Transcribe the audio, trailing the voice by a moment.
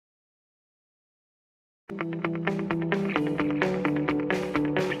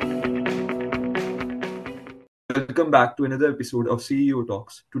Welcome back to another episode of CEO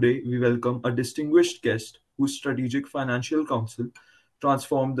Talks. Today, we welcome a distinguished guest whose strategic financial counsel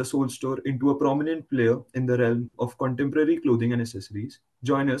transformed the Soul Store into a prominent player in the realm of contemporary clothing and accessories.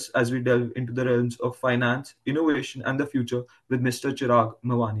 Join us as we delve into the realms of finance, innovation, and the future with Mr. Chirag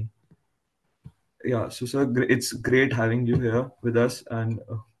Mavani. Yeah, so sir, it's great having you here with us, and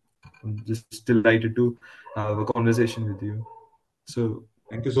I'm just delighted to have a conversation with you. So,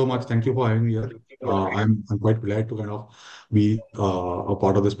 Thank you so much. Thank you for having me here. I'm quite glad to kind of be a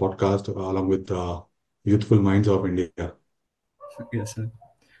part of this podcast along with youthful minds of India. yes, sir.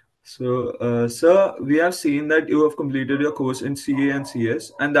 So, sir, we have seen that you have completed your course in CA and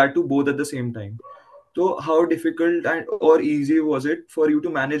CS, and that too both at the same time. So, how difficult and or easy was it for you to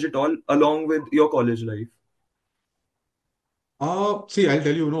manage it all along with your college life? See, I'll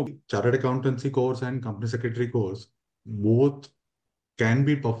tell you, chartered accountancy course and company secretary course both can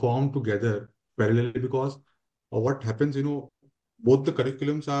be performed together parallelly because what happens, both the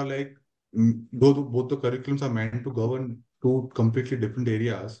curriculums are like, though both the curriculums are meant to govern two completely different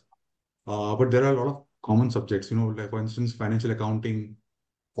areas, but there are a lot of common subjects, like for instance, financial accounting,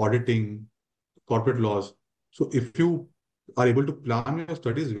 auditing, corporate laws. So if you are able to plan your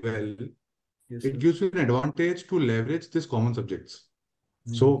studies well, Yes, it sir. gives you an advantage to leverage these common subjects.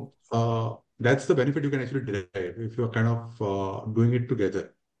 Hmm. So that's the benefit you can actually derive if you're kind of doing it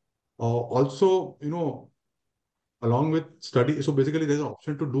together. Also, along with study, so basically there's an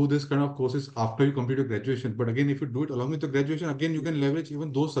option to do this kind of courses after you complete your graduation. But again, if you do it along with your graduation, again, you can leverage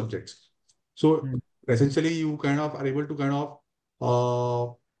even those subjects. So Hmm. essentially, you kind of are able to kind of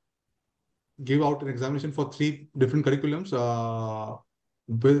uh, give out an examination for three different curriculums,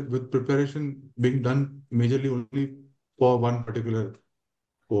 with preparation being done majorly only for one particular Yes,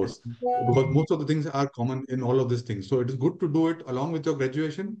 course. sir. Because most of the things are common in all of these things. So it is good to do it along with your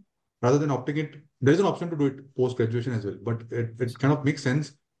graduation rather than opting it. There is an option to do it post graduation as well, but Yes, it sir. kind of makes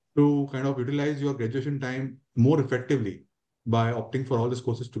sense to kind of utilize your graduation time more effectively by opting for all these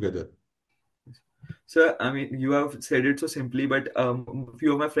courses together. Sir, I mean, you have said it so simply, but a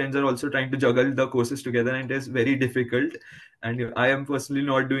few of my friends are also trying to juggle the courses together, and it is very difficult. And I am personally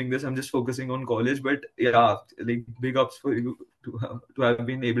not doing this. I'm just focusing on college. But yeah, like big ups for you to have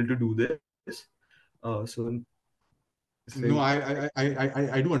been able to do this. So it's No, like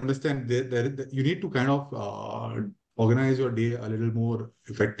I do understand you need to kind of organize your day a little more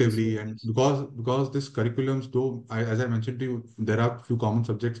yes, sir. effectively, and because this curriculums, though as I mentioned to you, there are few common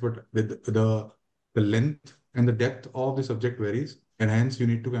subjects, but the length and the depth of the subject varies, and hence you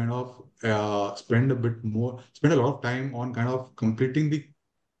need to kind of spend a lot of time on kind of completing the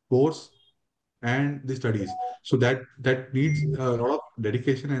course and the studies. So that needs a lot of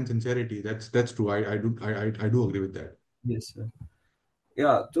dedication and sincerity. That's true. I do agree with that. Yes, sir.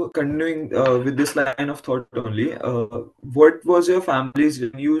 Yeah. So continuing with this line of thought only, what was your family's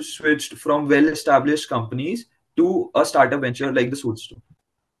when you switched from well-established companies to a startup venture like the Soul Store?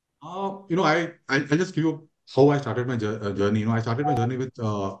 I'll just give you how I started my journey. I started my journey with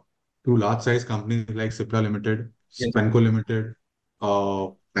two large size companies like Cipla Limited, Yes. Spenco Limited,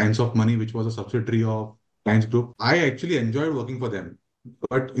 Times of Money, which was a subsidiary of Times Group. I actually enjoyed working for them,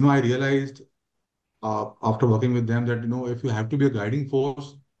 but I realized after working with them that if you have to be a guiding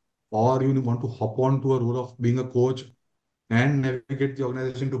force or you want to hop on to a role of being a coach and navigate the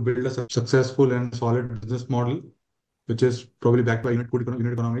organization to build a successful and solid business model, which is probably backed by unit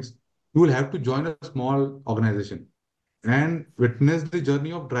economics, you will have to join a small organization and witness the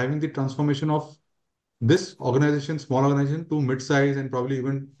journey of driving the transformation of this organization, small organization, to mid-size and probably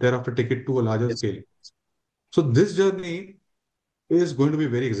even thereafter take it to a larger Yes. scale. So this journey is going to be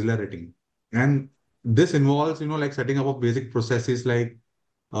very exhilarating. And this involves, like setting up of basic processes like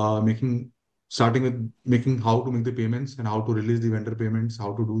making starting with making how to make the payments and how to release the vendor payments,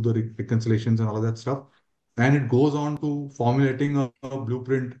 how to do the reconciliations and all of that stuff. And it goes on to formulating a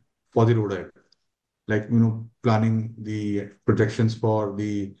blueprint for the road ahead, like planning the projections for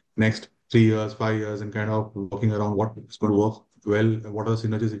the next 3 years, 5 years, and kind of working around what is going to work well, what are the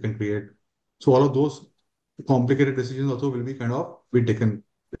synergies you can create. So all of those complicated decisions also will be kind of be taken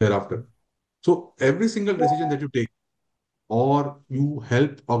thereafter. So every single decision that you take or you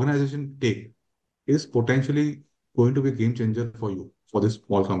help organization take is potentially going to be a game changer for you for these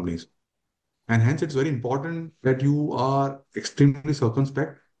small companies. And hence, it's very important that you are extremely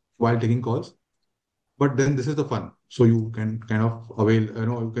circumspect while taking calls. But then this is the fun. So you can kind of avail,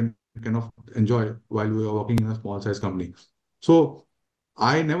 you can kind of enjoy while you are working in a small size company. So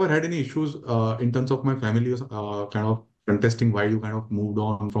I never had any issues in terms of my family kind of contesting why you kind of moved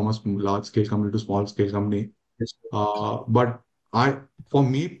on from a large scale company to small scale company. Yes, sir. But I, for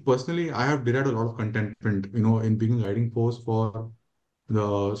me personally, I have derived a lot of contentment, in being a guiding force for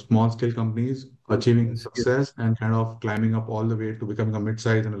the small scale companies achieving Entrepreneurs. Yes, success and kind of climbing up all the way to becoming a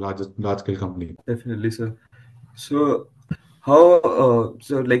mid-size and a large scale company. definitely, sir. So, how,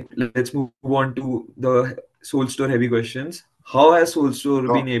 let's move on to the Soul Store heavy questions. How has Soul Store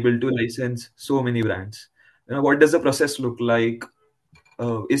been able to license so many brands? What does the process look like?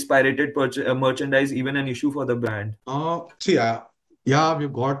 Is pirated merchandise even an issue for the brand? See, yeah,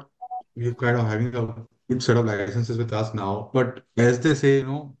 we're kind of having a good set of licenses with us now. But as they say,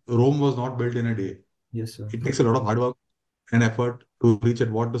 Rome was not built in a day. Yes, sir. It takes a lot of hard work and effort to reach at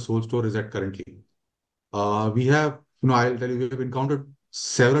what the Soul Store is at currently. We have, I'll tell you, we have encountered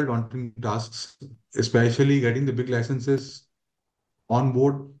several daunting tasks, especially getting the big licenses on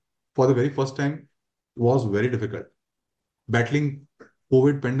board for the very first time was very difficult. Battling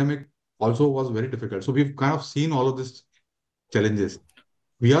COVID pandemic also was very difficult. So we've kind of seen all of these challenges.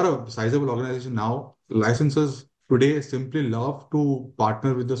 We are a sizable organization now. Licensors today simply love to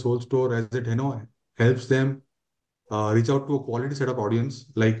partner with the Soul Store as it helps them reach out to a quality set of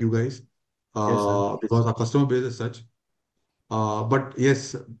audience like you guys Yes, sir. because our customer base is such. But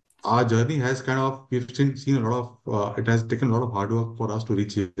yes, our journey has we've seen a lot of it has taken a lot of hard work for us to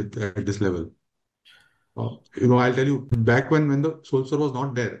reach it at this level. I'll tell you, back when the Soul Store was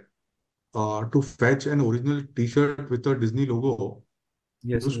not there, to fetch an original T-shirt with a Disney logo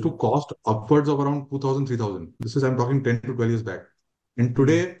Yes, used sir. to cost upwards of around 2,000, 3,000. This is, I'm talking 10 to 12 years back. And Hmm.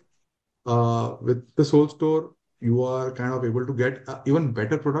 today, with the Soul Store, you are kind of able to get a even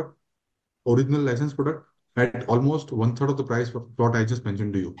better product, original licensed product at almost one third of the price of what I just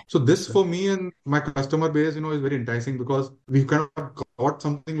mentioned to you. So Yes, this sir. for me and my customer base, is very enticing because we've kind of got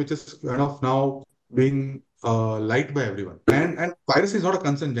something which is kind of now being liked by everyone. And piracy is not a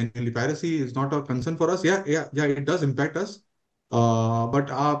concern. Genuinely, piracy is not a concern for us. Yeah, yeah, yeah. It does impact us. But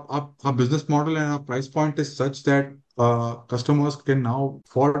our business model and our price point is such that customers can now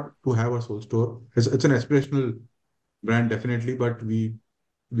afford to have a Soul Store. It's an aspirational brand, definitely, but we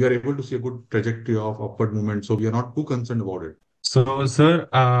are able to see a good trajectory of upward movement, so we are not too concerned about it. So, sir,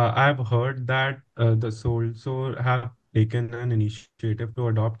 I've heard that the Soul Store have taken an initiative to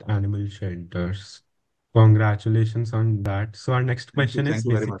adopt animal shelters. Congratulations on that. So, our next question is Thank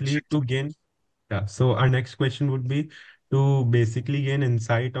you very basically much. to gain, yeah. So, our next question would be to basically gain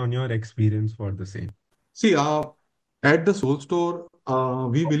insight on your experience for the same. See, at the Soul Store,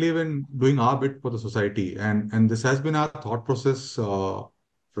 we believe in doing our bit for the society, and this has been our thought process,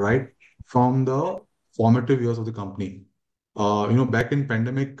 right from the formative years of the company. Back in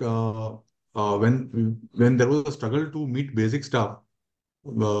pandemic, when there was a struggle to meet basic stuff,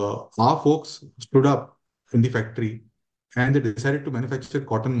 our folks stood up in the factory and they decided to manufacture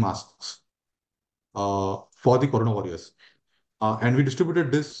cotton masks for the Corona warriors. And we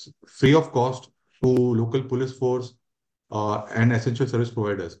distributed this free of cost to local police force and essential service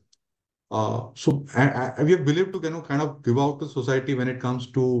providers. We have believed to kind of give out to society when it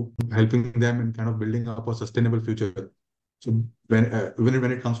comes to helping them and kind of building up a sustainable future. So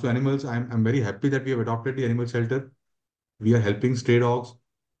when it comes to animals, I'm very happy that we have adopted the animal shelter. We are helping stray dogs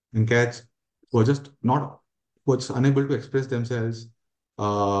and cats who are just not who are just unable to express themselves,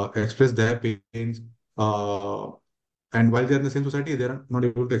 express their pains. And while they're in the same society, they're not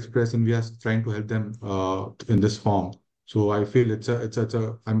able to express, and we are trying to help them in this form. So I feel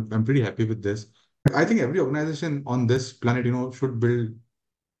I'm pretty happy with this. I think every organization on this planet, should build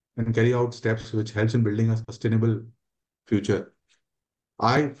and carry out steps which helps in building a sustainable future.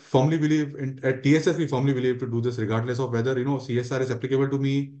 I firmly believe at TSS, we firmly believe to do this regardless of whether, CSR is applicable to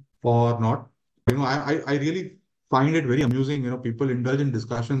me or not. I really find it very amusing, people indulge in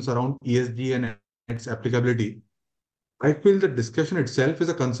discussions around ESG and its applicability. I feel the discussion itself is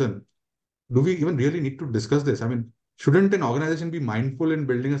a concern. Do we even really need to discuss this? I mean, shouldn't an organization be mindful in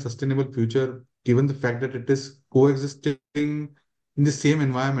building a sustainable future, given the fact that it is coexisting in the same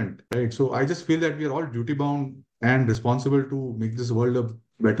environment, right? So I just feel that we are all duty bound and responsible to make this world a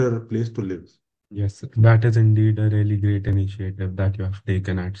better place to live. Yes, sir. That is indeed a really great initiative that you have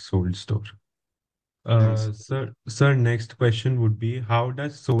taken at Soul Store. Thanks. Sir, next question would be, how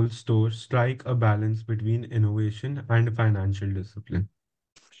does Soul Store strike a balance between innovation and financial discipline?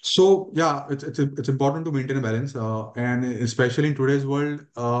 So yeah, it's important to maintain a balance, and especially in today's world,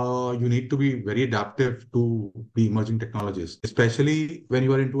 you need to be very adaptive to the emerging technologies, especially when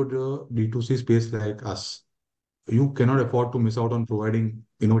you are into the D2C space like us. You cannot afford to miss out on providing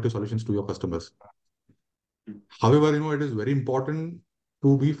innovative solutions to your customers. However, it is very important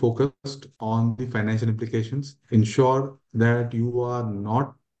to be focused on the financial implications, ensure that you are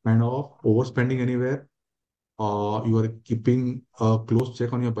not kind of overspending anywhere, you are keeping a close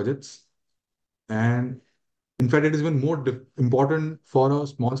check on your budgets. And in fact, it is even more important for a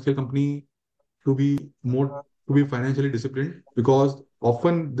small scale company to be more to be financially disciplined, because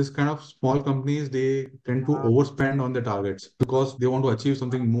often this kind of small companies, they tend to overspend on their targets because they want to achieve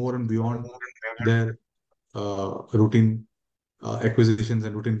something more and beyond their routine acquisitions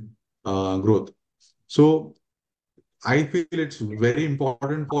and routine growth. So I feel it's very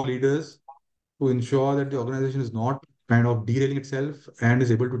important for leaders to ensure that the organization is not kind of derailing itself and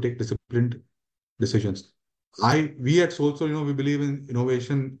is able to take disciplined decisions. We at Soulso, we believe in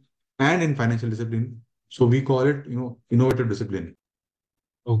innovation and in financial discipline. So we call it, innovative discipline.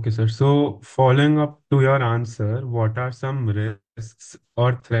 Okay, sir. So, following up to your answer, what are some risks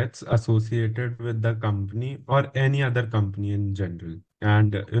or threats associated with the company or any other company in general?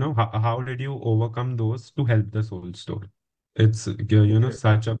 And, how did you overcome those to help the Soul Store? It's, Okay.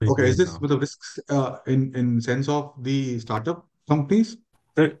 such a big Okay. Is name this now. with the risks in sense of the startup companies?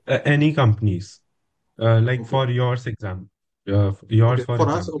 Any companies, like Okay. for yours example, Okay. yours for For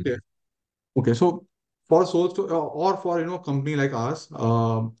us, example. okay. Okay. So for Soulsto or for a company like us,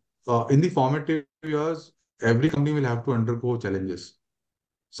 in the formative years, every company will have to undergo challenges.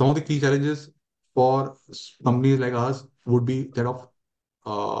 Some of the key challenges for companies like us would be that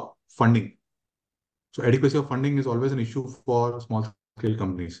of funding. So adequacy of funding is always an issue for small scale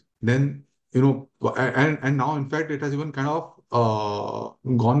companies. Then, and now in fact it has even kind of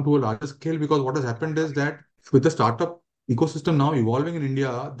gone to a larger scale, because what has happened is that with the startup ecosystem now evolving in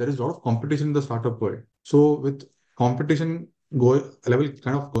India, there is a lot of competition in the startup world. So with competition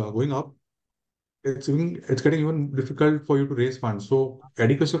kind of going up, it's getting even difficult for you to raise funds. So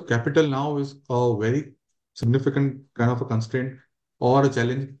adequacy of capital now is a very significant kind of a constraint or a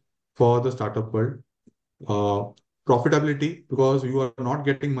challenge for the startup world. Uh, Profitability, because you are not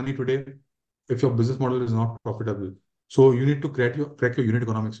getting money today if your business model is not profitable. So you need to crack your unit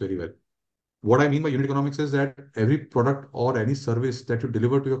economics very well. What I mean by unit economics is that every product or any service that you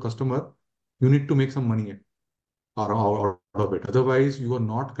deliver to your customer, you need to make some money out of it. Otherwise, you are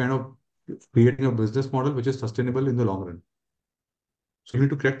not kind of creating a business model which is sustainable in the long run. So you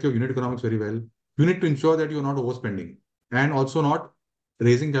need to crack your unit economics very well. You need to ensure that you're not overspending and also not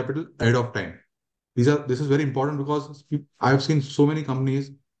raising capital ahead of time. This is very important because I've seen so many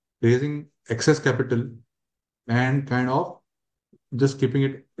companies raising excess capital and kind of just keeping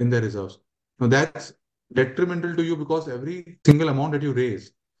it in their reserves. Now that's detrimental to you, because every single amount that you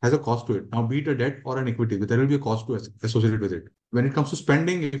raise has a cost to it. Now, be it a debt or an equity, but there will be a cost associated with it. When it comes to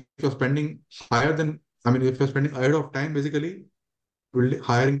spending, if you're spending if you're spending ahead of time, basically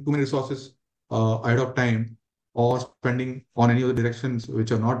hiring too many resources ahead of time, or spending on any other directions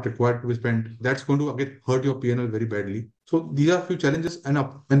which are not required to be spent, that's going to again hurt your P&L very badly. So these are a few challenges, and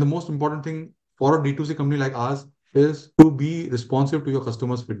the most important thing for a D2C company like ours is to be responsive to your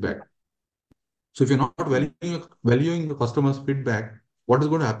customers' feedback. So if you're not valuing your customers' feedback, what is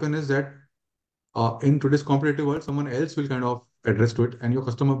going to happen is that in today's competitive world, someone else will kind of address to it, and your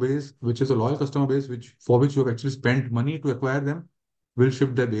customer base, which is a loyal customer base, which you have actually spent money to acquire them, will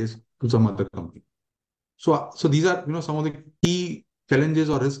shift their base to some other company. So these are some of the key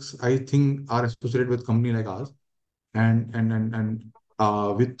challenges or risks I think are associated with company like ours, and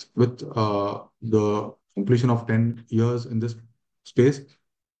with the completion of 10 years in this space,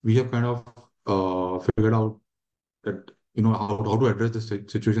 we have kind of figured out that how to address the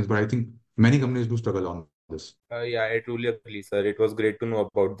situations. But I think many companies do struggle on this. Yeah, I truly agree, sir. It was great to know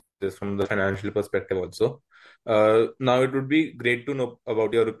about this from the financial perspective also. Now, it would be great to know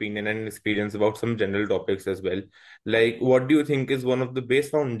about your opinion and experience about some general topics as well. Like, what do you think is one of the base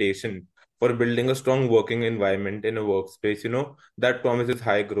foundation for building a strong working environment in a workspace, that promises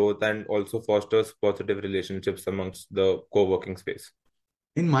high growth and also fosters positive relationships amongst the co-working space?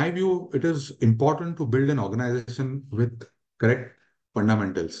 In my view, it is important to build an organization with correct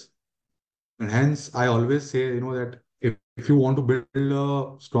fundamentals. And hence, I always say, that if you want to build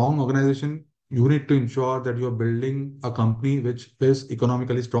a strong organization, you need to ensure that you are building a company which is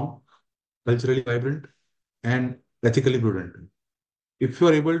economically strong, culturally vibrant, and ethically prudent. If you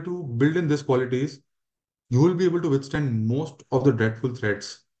are able to build in these qualities, you will be able to withstand most of the dreadful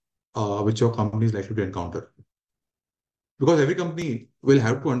threats which your company is likely to encounter. Because every company will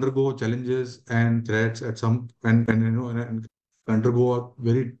have to undergo challenges and threats at some and undergo a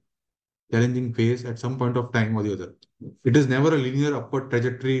very challenging phase at some point of time or the other. It is never a linear upward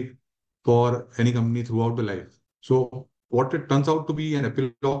trajectory for any company throughout the life. So what it turns out to be an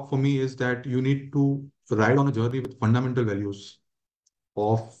epilogue for me is that you need to ride on a journey with fundamental values.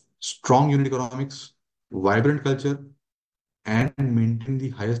 of strong unit economics, vibrant culture, and maintain the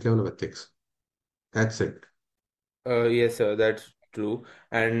highest level of ethics. That's it. Yes, sir, that's true.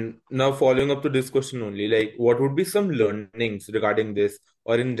 And now following up to this question only, like what would be some learnings regarding this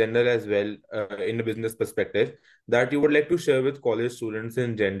or in general as well, in a business perspective that you would like to share with college students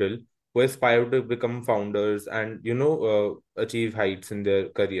in general who aspire to become founders and achieve heights in their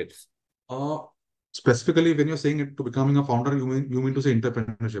careers? Uh, Specifically, when you're saying it to becoming a founder, you mean to say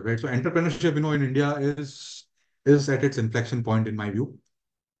entrepreneurship, right? So entrepreneurship, in India is at its inflection point, in my view.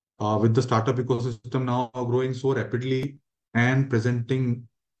 With the startup ecosystem now growing so rapidly and presenting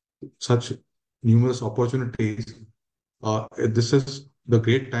such numerous opportunities, this is the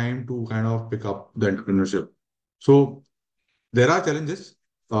great time to kind of pick up the entrepreneurship. So there are challenges.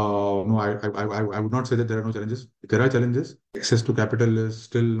 No, I would not say that there are no challenges. There are challenges. Access to capital is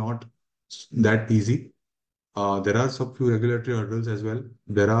still not that easy. There are some few regulatory hurdles as well.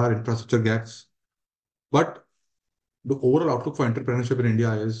 There are infrastructure gaps, but the overall outlook for entrepreneurship in India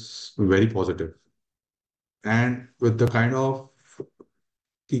is very positive. And with the kind of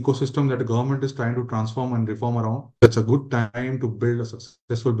ecosystem that the government is trying to transform and reform around, it's a good time to build a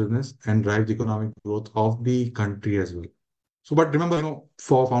successful business and drive the economic growth of the country as well. So, but remember,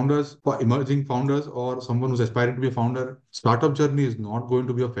 for founders, for emerging founders or someone who's aspiring to be a founder, startup journey is not going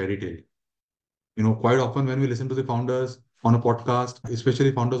to be a fairy tale. Quite often when we listen to the founders on a podcast,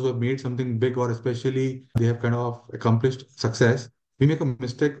 especially founders who have made something big or especially they have kind of accomplished success, we make a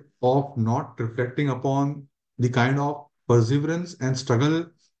mistake of not reflecting upon the kind of perseverance and struggle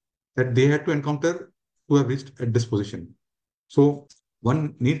that they had to encounter to have reached at this position. So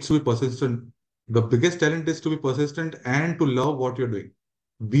one needs to be persistent. The biggest talent is to be persistent and to love what you're doing.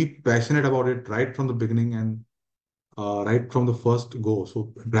 Be passionate about it right from the beginning and right from the first go.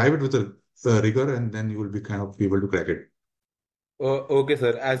 So drive it with a rigor, and then you will be kind of be able to crack it. Okay,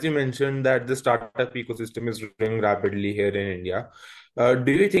 sir. As you mentioned that the startup ecosystem is growing rapidly here in India,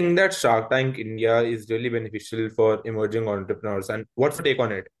 do you think that Shark Tank India is really beneficial for emerging entrepreneurs? And what's your take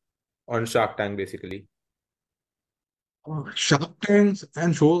on it, on Shark Tank, basically? Shark Tanks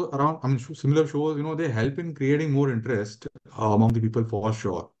and shows around, I mean, similar shows, they help in creating more interest among the people for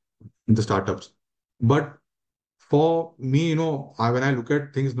sure in the startups. But for me, when I look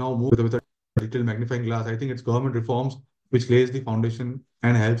at things now more with a detailed magnifying glass, I think it's government reforms which lays the foundation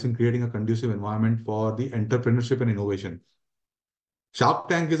and helps in creating a conducive environment for the entrepreneurship and innovation. Shark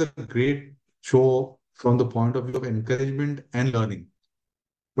Tank is a great show from the point of view of encouragement and learning.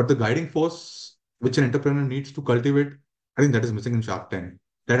 But the guiding force which an entrepreneur needs to cultivate, I think that is missing in Shark Tank.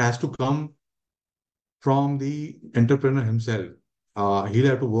 That has to come from the entrepreneur himself. He'll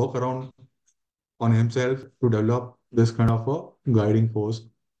have to work around on himself to develop this kind of a guiding force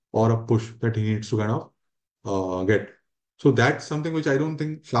or a push that he needs to kind of get. So that's something which I don't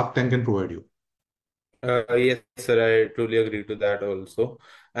think Shark Tank can provide you. Yes, sir, I truly agree to that also.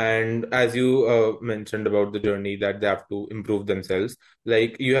 And as you mentioned about the journey that they have to improve themselves,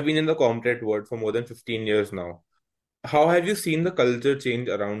 like you have been in the corporate world for more than 15 years now. How have you seen the culture change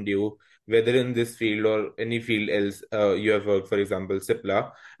around you, whether in this field or any field else you have worked, for example,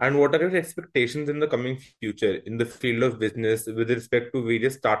 Cipla? And what are your expectations in the coming future in the field of business with respect to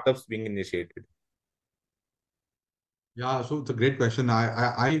various startups being initiated? Yeah, so it's a great question.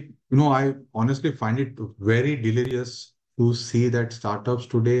 I honestly find it very delirious to see that startups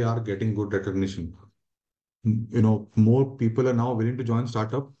today are getting good recognition. More people are now willing to join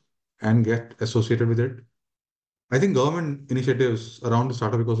startup and get associated with it. I think government initiatives around the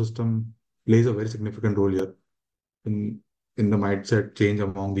startup ecosystem plays a very significant role here in in the mindset change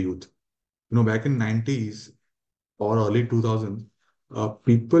among the youth. Back in 90s or early 2000s,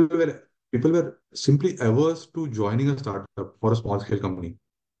 people were simply averse to joining a startup or a small scale company.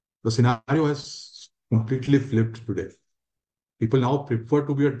 The scenario has completely flipped today. People now prefer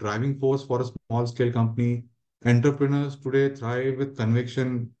to be a driving force for a small scale company. Entrepreneurs today thrive with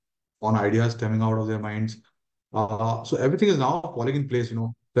conviction on ideas stemming out of their minds. So everything is now falling in place.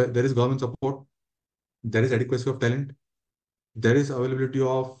 There is government support, there is adequacy of talent, there is availability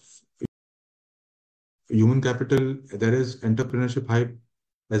of human capital, there is entrepreneurship hype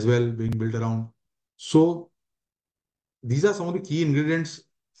as well being built around. So these are some of the key ingredients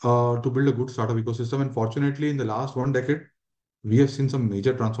to build a good startup ecosystem. And fortunately, in the last 1 decade, we have seen some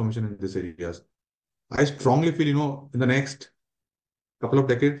major transformation in these areas. I strongly feel, in the next couple of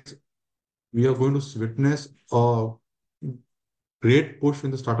decades, we are going to witness a great push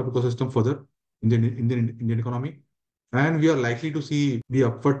in the startup ecosystem further in the Indian economy. And we are likely to see the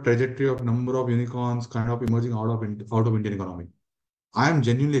upward trajectory of number of unicorns kind of emerging out of Indian economy. I am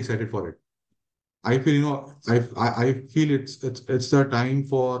genuinely excited for it. I feel, I feel it's the time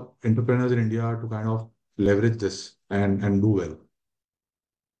for entrepreneurs in India to kind of leverage this and do well.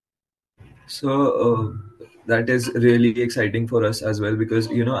 So that is really exciting for us as well, because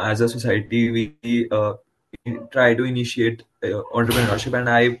as a society we try to initiate entrepreneurship, and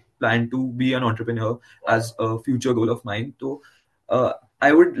I plan to be an entrepreneur as a future goal of mine. So uh,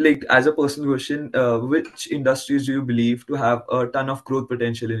 I would like, as a personal question, which industries do you believe to have a ton of growth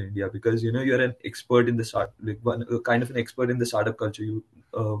potential in India? Because you're an expert in the start, like one kind of an expert in the startup culture. You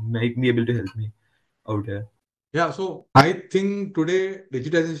might be able to help me out here. Yeah, so I think today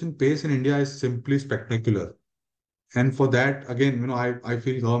digitization pace in India is simply spectacular. And for that, again, I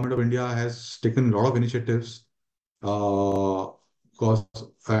feel government of India has taken a lot of initiatives, uh, cause,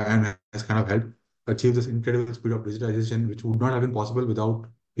 and has kind of helped achieve this incredible speed of digitization, which would not have been possible without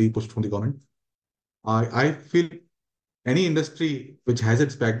the push from the government. I feel any industry which has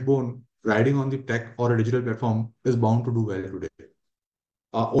its backbone riding on the tech or a digital platform is bound to do well today.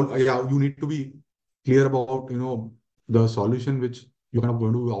 Yeah, you need to be clear about, the solution which you're kind of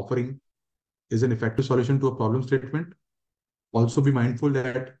going to be offering is an effective solution to a problem statement. Also be mindful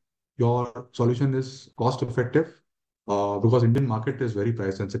that your solution is cost effective, because Indian market is very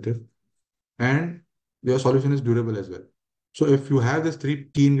price sensitive, and your solution is durable as well. So if you have these three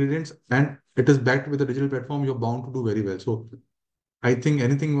key ingredients and it is backed with a digital platform, you're bound to do very well. So I think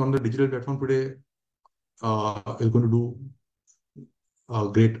anything on the digital platform today is going to do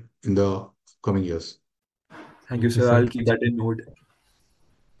great in the coming years. Thank you, Okay, sir. sir. I'll keep that in note.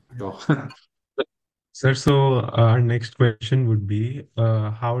 Yeah. Sir, so our next question would be,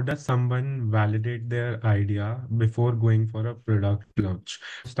 how does someone validate their idea before going for a product launch?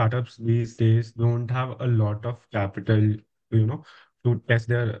 Startups these days don't have a lot of capital, you know, to test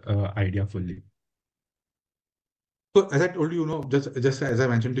their idea fully. So as I told you, just as I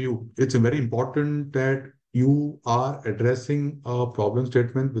mentioned to you, it's very important that you are addressing a problem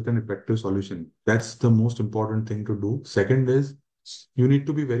statement with an effective solution. That's the most important thing to do. Second is you need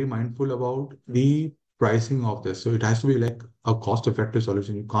to be very mindful about the pricing of this. So it has to be like a cost-effective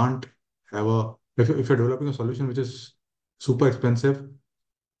solution. You can't have if you're developing a solution which is super expensive,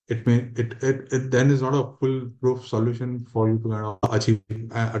 it then is not a foolproof solution for you to kind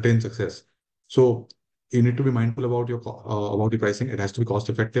of attain success. So you need to be mindful about about the pricing. It has to be cost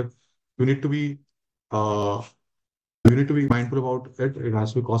effective. You need to be uh, you need to be mindful about it. It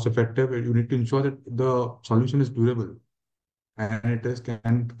has to be cost effective. You need to ensure that the solution is durable and it is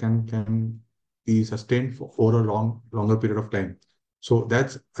can be sustained for a longer period of time. So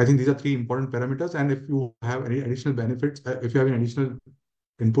that's, I think these are three important parameters. And if you have any additional benefits, if you have any additional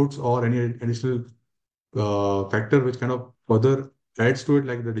inputs or any additional factor which kind of further adds to it,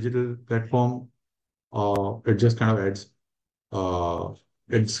 like the digital platform, it just kind of adds, uh,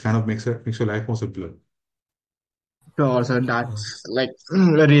 it just kind of makes your life more simpler. Sure, sir. That's like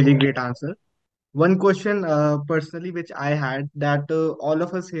a really great answer. One question, personally, which I had that all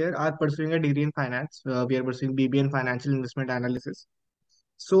of us here are pursuing a degree in finance. We are pursuing BB in financial investment analysis.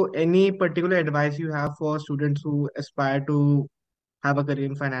 So, any particular advice you have for students who aspire to have a career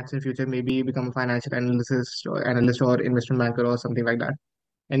in finance in future, maybe become a financial analyst or investment banker or something like that?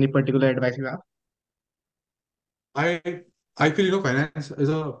 Any particular advice you have? I I feel, finance is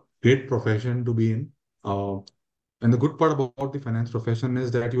a great profession to be in. Uh, and the good part about the finance profession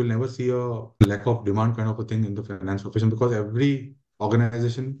is that you will never see a lack of demand kind of a thing in the finance profession, because every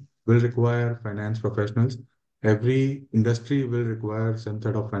organization will require finance professionals. Every industry will require some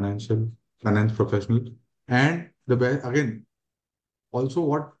sort of finance professional. And the best, again, also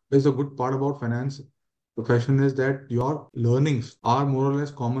what is a good part about finance profession is that your learnings are more or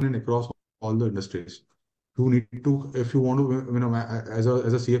less common in across all the industries. You need to, if you want to, as a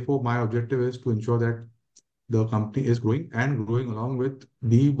CFO, my objective is to ensure that the company is growing and growing along with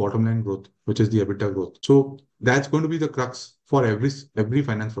the bottom line growth, which is the EBITDA growth. So that's going to be the crux for every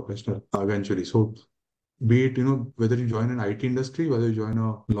finance professional eventually. So be it, whether you join an IT industry, whether you join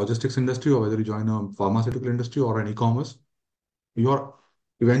a logistics industry, or whether you join a pharmaceutical industry or an e-commerce, your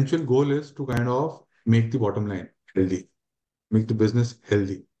eventual goal is to kind of make the bottom line healthy, make the business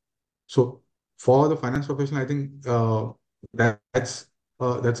healthy. So for the finance professional, I think that's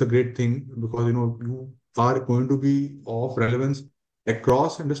a great thing, because you are going to be of relevance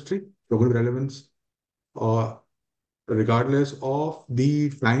across industry. You're going to be relevance uh, regardless of the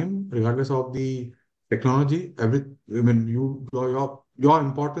time, regardless of the technology. I mean, your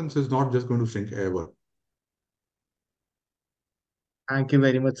importance is not just going to shrink ever. Thank you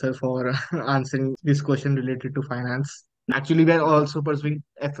very much, sir, for answering this question related to finance. Actually, we are also pursuing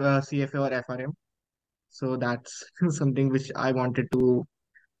CFA or FRM. So that's something which I wanted to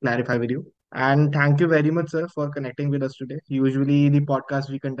clarify with you. And thank you very much, sir, for connecting with us today. Usually, the podcast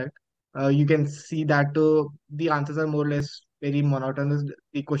we conduct, you can see that the answers are more or less very monotonous.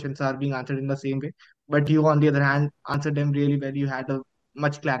 The questions are being answered in the same way. But you, on the other hand, answered them really well. You had a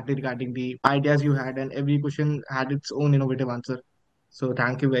much clarity regarding the ideas you had, and every question had its own innovative answer. So,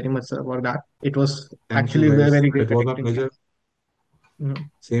 thank you very much, sir, for that. It was Thank you, actually very, guys. very great It was my connecting. pleasure. Mhm.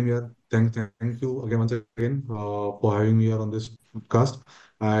 Same here. Thank you again once again for having me here on this podcast.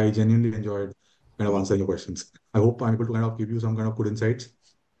 I genuinely enjoyed kind of answering your questions. I hope I'm able to kind of give you some kind of good insights,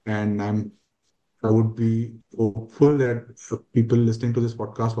 and I would be hopeful that people listening to this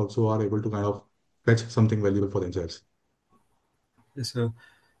podcast also are able to kind of fetch something valuable for themselves. Yes, sir.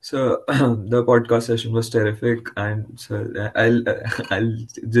 So the podcast session was terrific, and so I'll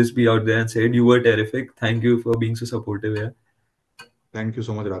just be out there and say it. You were terrific. Thank you for being so supportive here. Thank you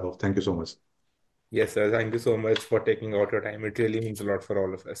so much, Raghav. Thank you so much. Yes, sir. Thank you so much for taking out your time. It really means a lot for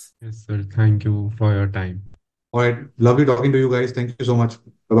all of us. Yes, sir. Thank you for your time. All right. Lovely talking to you guys. Thank you so much.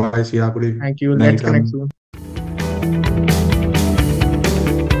 Bye bye. See ya. Good Thank you. Let's night. connect soon.